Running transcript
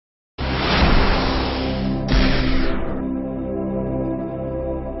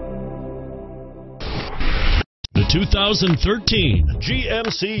2013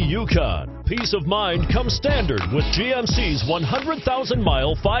 GMC Yukon. Peace of mind comes standard with GMC's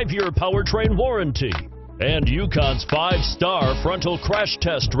 100,000-mile 5-year powertrain warranty and Yukon's 5-star frontal crash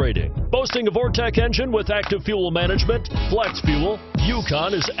test rating. Boasting a Vortec engine with active fuel management, flex fuel,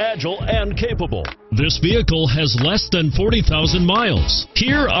 Yukon is agile and capable. This vehicle has less than 40,000 miles.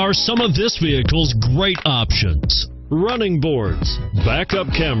 Here are some of this vehicle's great options: running boards, backup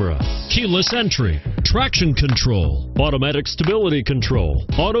camera, keyless entry, traction control, automatic stability control,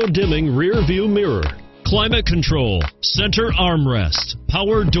 auto-dimming rear view mirror, climate control, center armrest,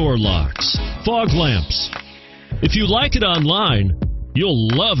 power door locks, fog lamps. If you like it online, you'll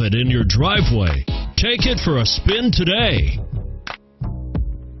love it in your driveway. Take it for a spin today.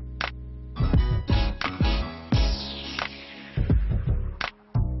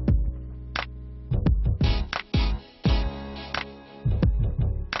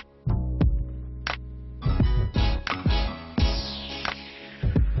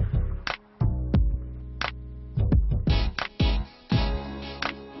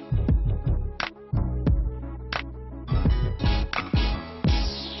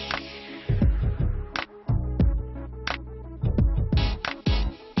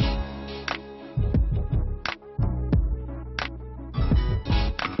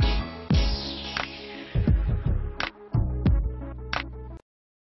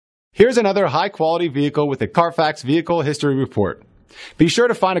 Here's another high-quality vehicle with a Carfax Vehicle History Report. Be sure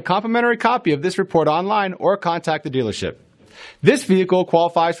to find a complimentary copy of this report online or contact the dealership. This vehicle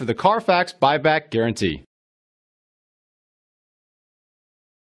qualifies for the Carfax Buyback Guarantee.